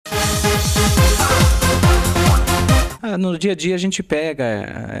no dia a dia a gente pega.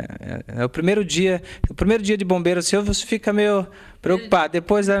 É o primeiro dia de bombeiro seu, você fica meio preocupado.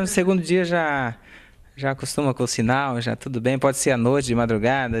 Depois, no segundo dia, já acostuma com o sinal, já tudo bem. Pode ser à noite, de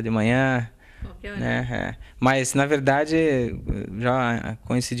madrugada, de manhã. Né? Mas, na verdade, já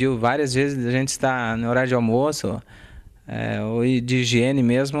coincidiu várias vezes a gente estar no horário de almoço, ou de higiene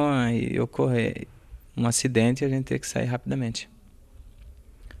mesmo, e ocorrer um acidente e a gente ter que sair rapidamente.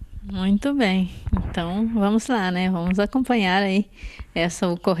 Muito bem, então vamos lá, né? Vamos acompanhar aí essa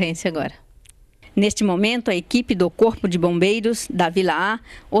ocorrência agora. Neste momento, a equipe do Corpo de Bombeiros da Vila A,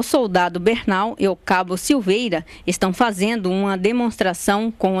 o soldado Bernal e o cabo Silveira estão fazendo uma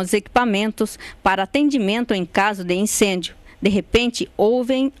demonstração com os equipamentos para atendimento em caso de incêndio. De repente,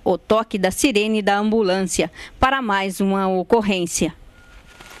 ouvem o toque da sirene da ambulância para mais uma ocorrência.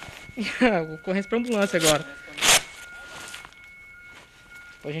 Ocorrência para ambulância agora.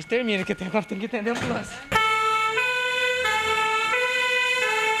 A gente termina, que agora tem que atender a ambulância.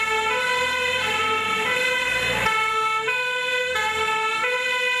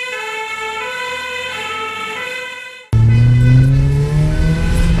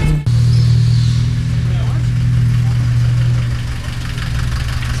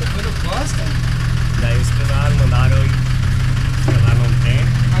 Você foi no Costa? Daí eles mandaram lá não tem.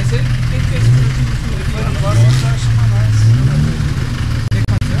 Mas ele fez ele foi no Costa para chamar nós.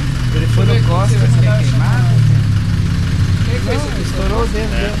 Ele foi no Costa, vai ser queimado. Quem foi isso aqui? Estourou o dedo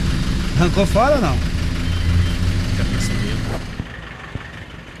dele. Arrancou fora ou não? Já percebi.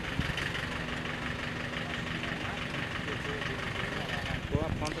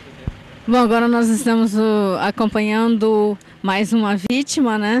 Bom, agora nós estamos acompanhando mais uma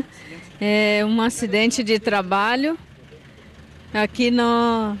vítima, né? É um acidente de trabalho aqui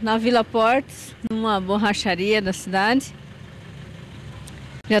na Vila Portes, numa borracharia da cidade.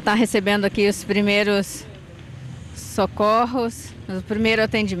 Já está recebendo aqui os primeiros socorros, o primeiro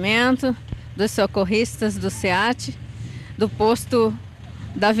atendimento dos socorristas do Siate, do posto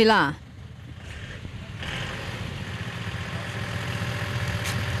da Vila A.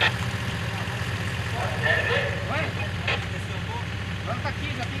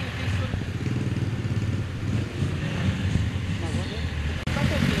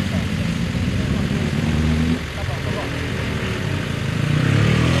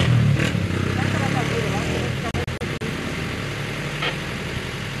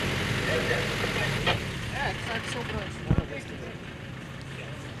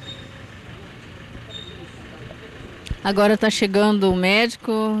 Agora está chegando o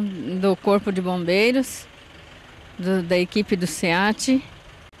médico do Corpo de Bombeiros, da equipe do Siate,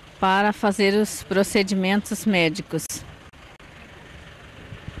 para fazer os procedimentos médicos.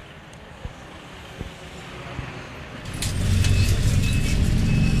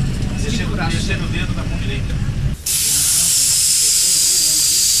 Descendo o dedo da mão direita.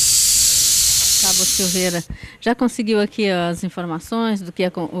 Cabo Silveira, já conseguiu aqui as informações do que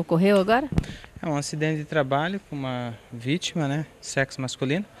ocorreu agora? É um acidente de trabalho com uma vítima, né, sexo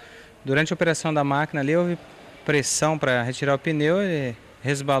masculino. Durante a operação da máquina ali, houve pressão para retirar o pneu, ele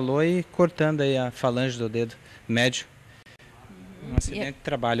resbalou e cortando aí a falange do dedo médio. Um acidente de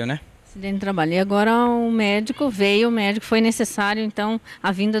trabalho, né? Acidente de trabalho. E agora o médico foi necessário então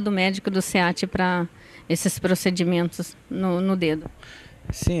a vinda do médico do SEAT para esses procedimentos no dedo.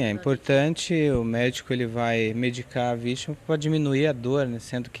 Sim, é importante, o médico ele vai medicar a vítima para diminuir a dor, né?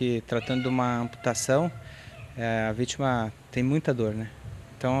 Sendo que tratando de uma amputação, a vítima tem muita dor, né?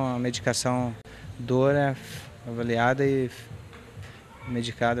 Então a medicação dor é avaliada e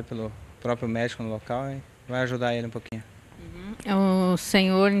medicada pelo próprio médico no local e vai ajudar ele um pouquinho. O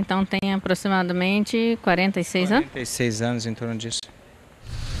senhor então tem aproximadamente 46 anos? 46 anos, em torno disso.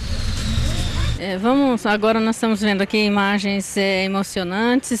 Agora nós estamos vendo aqui imagens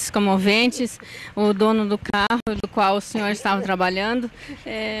emocionantes, comoventes, o dono do carro do qual o senhor estava trabalhando.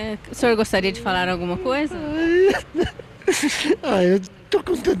 O senhor gostaria de falar alguma coisa? Eu tô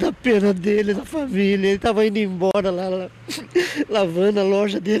com tanta pena dele, da família. Ele estava indo embora lá, lavando a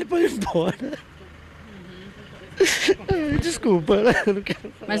loja dele para ir embora. Desculpa, eu não quero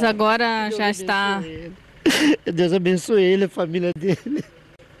falar. Mas agora já está... Deus abençoe ele, a família dele.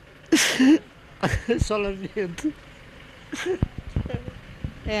 Só lamento.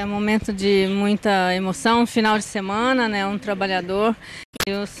 É um momento de muita emoção, final de semana, né? Um trabalhador.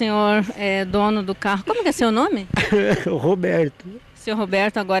 E o senhor é dono do carro. Como que é seu nome? O Roberto. O senhor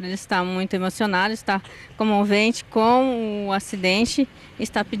Roberto agora ele está muito emocionado, está comovente com o acidente e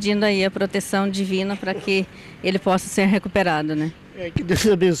está pedindo aí a proteção divina para que ele possa ser recuperado, né? Que Deus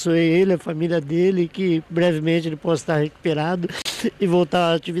abençoe ele, a família dele, que brevemente ele possa estar recuperado e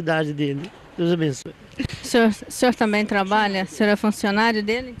voltar à atividade dele. Deus abençoe. senhor também trabalha? O senhor é funcionário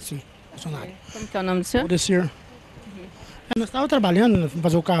dele? Sim, funcionário. Como que é o nome do senhor? Descer. Nós estávamos trabalhando, né,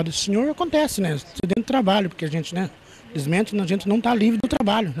 fazer o carro desse senhor, acontece, né? Dentro do trabalho, porque a gente, né? Infelizmente, a gente não está livre do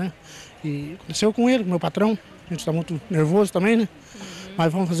trabalho, né? E aconteceu com ele, com o meu patrão. A gente está muito nervoso também, né?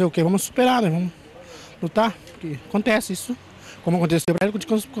 Mas vamos fazer o quê? Vamos superar, né? Vamos lutar, porque acontece isso. Como aconteceu para ele,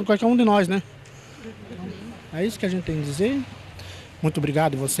 com qualquer um de nós, né? Então, é isso que a gente tem que dizer. Muito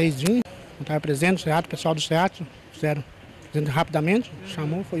obrigado a vocês de estar presente, o Siate, o pessoal do Siate, fizeram rapidamente,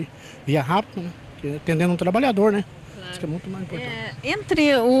 chamou, foi via rápido, né? Atendendo um trabalhador, né? Isso que é muito mais importante.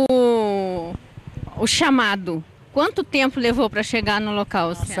 Entre o chamado, quanto tempo levou para chegar no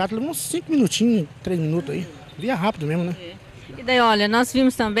local? Siate levou uns 5 minutinhos, 3 minutos aí. Via rápido mesmo, né? E daí, olha, nós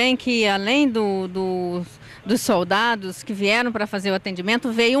vimos também que além dos soldados que vieram para fazer o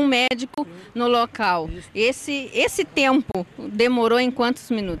atendimento, veio um médico no local. Esse tempo demorou em quantos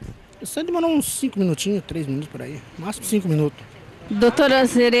minutos? Isso aí demorou uns 5 minutinhos, 3 minutos por aí. Máximo 5 minutos. Doutora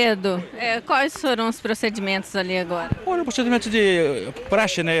Azeredo, quais foram os procedimentos ali agora? O procedimento de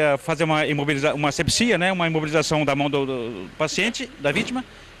praxe, né, fazer uma asepsia, né, uma imobilização da mão do paciente, da vítima,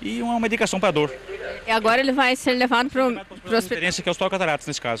 e uma medicação para dor. E agora ele vai ser levado para o hospital. Que é o Hospital Cataratas,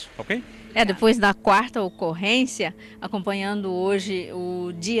 nesse caso, ok? Depois da quarta ocorrência, acompanhando hoje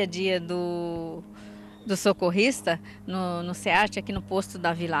o dia a dia do socorrista no Siate, aqui no posto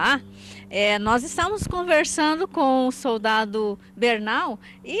da Vila A, nós estamos conversando com o soldado Bernal,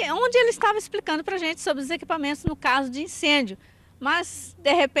 e onde ele estava explicando para a gente sobre os equipamentos no caso de incêndio. Mas,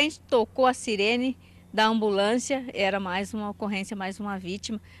 de repente, tocou a sirene da ambulância, era mais uma ocorrência, mais uma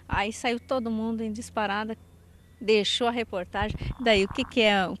vítima. Aí saiu todo mundo em disparada, deixou a reportagem. Daí, o que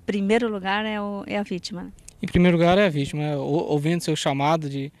é? O primeiro lugar é a vítima, né? Em primeiro lugar é a vítima, ouvindo seu chamado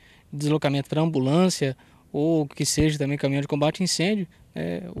de deslocamento para ambulância ou que seja também caminhão de combate a incêndio,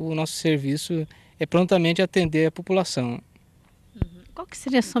 o nosso serviço é prontamente atender a população. Qual que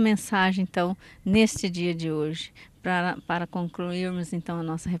seria a sua mensagem, então, neste dia de hoje, para concluirmos, então, a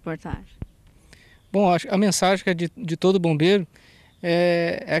nossa reportagem? Bom, a mensagem de todo bombeiro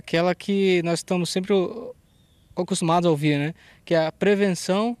é aquela que nós estamos sempre acostumados a ouvir, né? Que a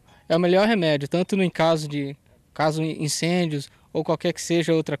prevenção é o melhor remédio, tanto no caso de incêndios ou qualquer que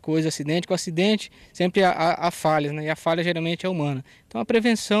seja outra coisa, acidente. Com acidente sempre há falhas, né? E a falha geralmente é humana. Então a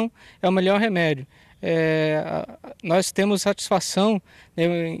prevenção é o melhor remédio. Nós temos satisfação, né,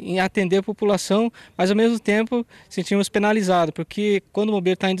 em atender a população, mas ao mesmo tempo sentimos penalizados, porque quando o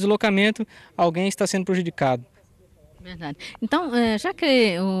bombeiro está em deslocamento, alguém está sendo prejudicado. Verdade. Então, já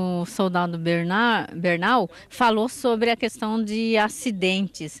que o soldado Bernal falou sobre a questão de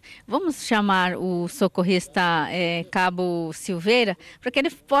acidentes, vamos chamar o socorrista Cabo Silveira para que ele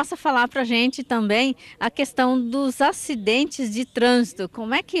possa falar para a gente também a questão dos acidentes de trânsito.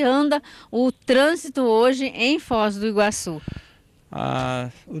 Como é que anda o trânsito hoje em Foz do Iguaçu?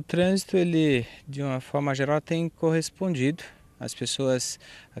 O trânsito, ele, de uma forma geral, tem correspondido. As pessoas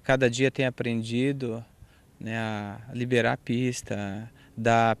a cada dia têm aprendido, né, a liberar a pista,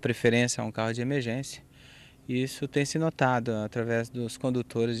 dar preferência a um carro de emergência. Isso tem se notado através dos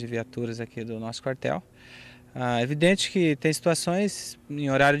condutores de viaturas aqui do nosso quartel. É evidente que tem situações em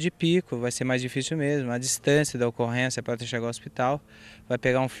horário de pico, vai ser mais difícil mesmo. A distância da ocorrência para chegar ao hospital vai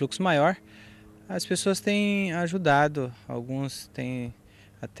pegar um fluxo maior. As pessoas têm ajudado, alguns têm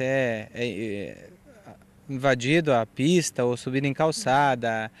até invadido a pista ou subido em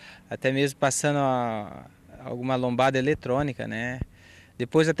calçada, até mesmo passando alguma lombada eletrônica, né?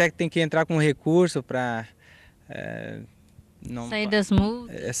 Depois até que tem que entrar com recurso para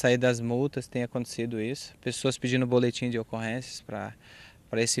sair das multas. Tem acontecido isso. Pessoas pedindo boletim de ocorrências para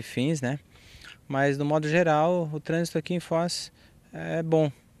esses fins, né? Mas, no modo geral, o trânsito aqui em Foz é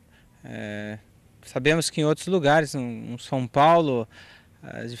bom. Sabemos que em outros lugares, em São Paulo,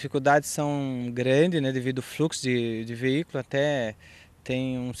 as dificuldades são grandes, né? Devido ao fluxo de veículo, até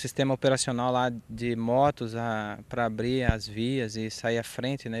tem um sistema operacional lá de motos para abrir as vias e sair à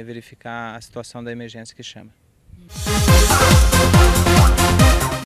frente, né, e verificar a situação da emergência que chama.